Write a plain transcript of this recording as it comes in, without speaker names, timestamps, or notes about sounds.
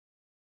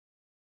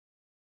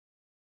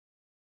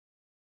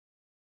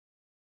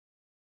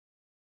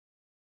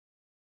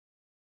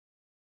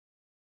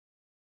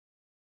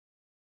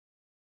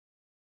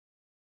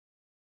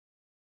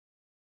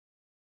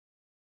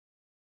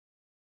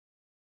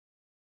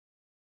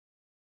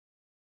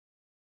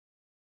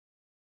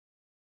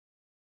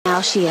Now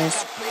she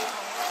is.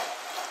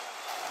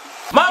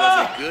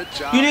 Mama,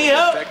 you need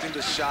help?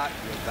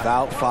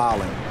 Without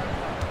fouling.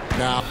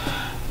 Now.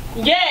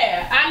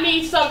 Yeah, I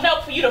need some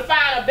help for you to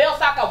find a belt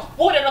so I can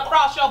put it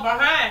across your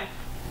behind.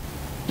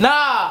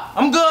 Nah,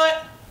 I'm good.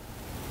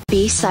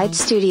 B-Side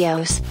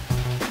Studios.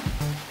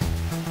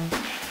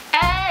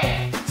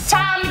 Hey, it's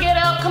time to get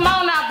up. Come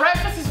on now,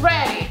 breakfast is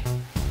ready.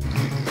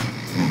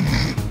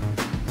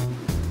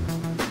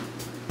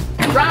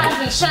 Rise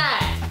and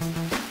shine.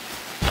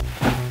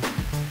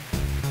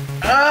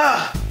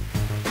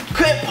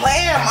 Quit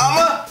playing,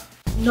 Mama.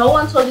 No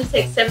one told you to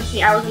take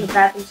 17 hours in the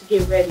bathroom to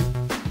get ready.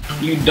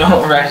 You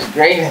don't rush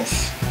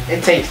greatness.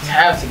 It takes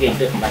time to get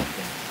good like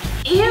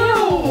that. Ew.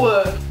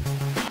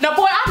 Now,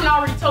 boy, I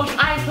already told you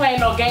I ain't playing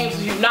no games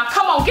with you. Now,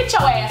 come on, get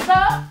your ass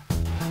up.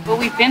 But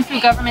we've been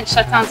through government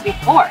shutdowns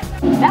before.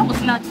 That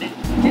was nothing.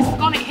 This is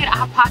gonna hit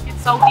our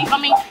pockets so deep. I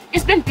mean,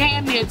 it's been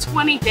damn near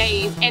 20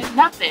 days and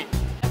nothing.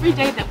 Every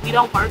day that we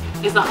don't work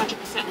is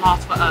 100%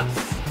 loss for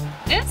us.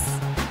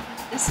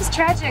 This is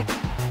tragic.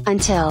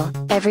 Until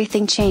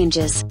everything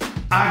changes.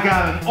 I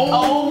got an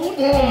old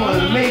woman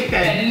to make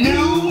that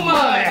new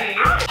money.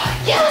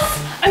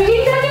 Yes! Are you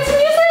getting back into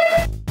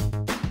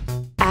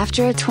music?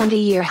 After a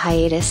 20-year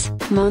hiatus,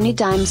 Moni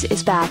Dimes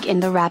is back in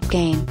the rap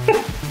game.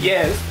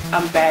 Yes,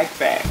 I'm back.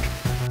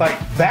 Like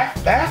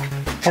back?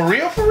 For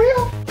real?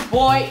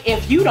 Boy,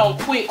 if you don't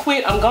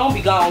quit, I'm gonna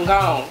be gone.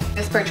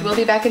 Miss Birch will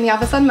be back in the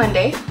office on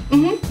Monday.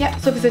 Yeah,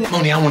 Sophie's in.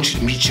 Moni, I want you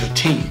to meet your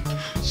team.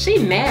 She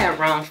mad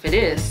wrong for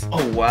this.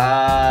 Oh,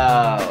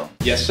 wow.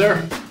 Yes,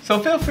 sir. So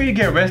feel free to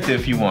get arrested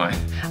if you want.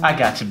 I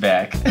got your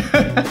back.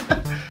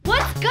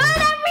 What's good,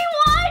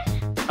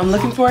 everyone? I'm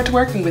looking forward to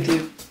working with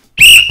you.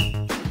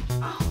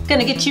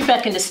 Gonna get you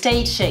back into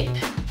stage shape.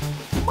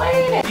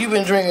 Wait. You've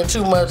been drinking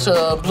too much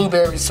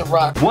blueberry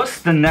Ciroc.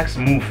 What's the next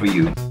move for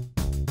you?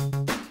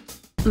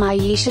 My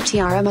Yesha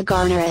Tiara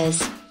McGarner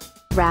is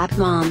Rap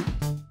Mom.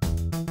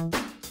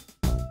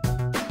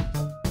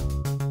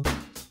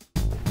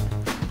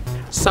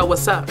 So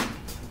what's up?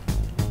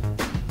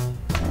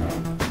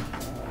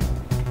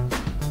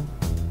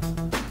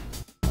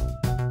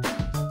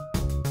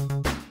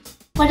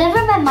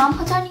 Whenever my mom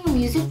puts on new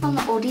music from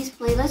the oldies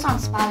playlist on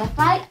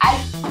Spotify, I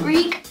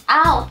freak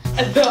out.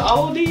 The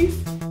oldies?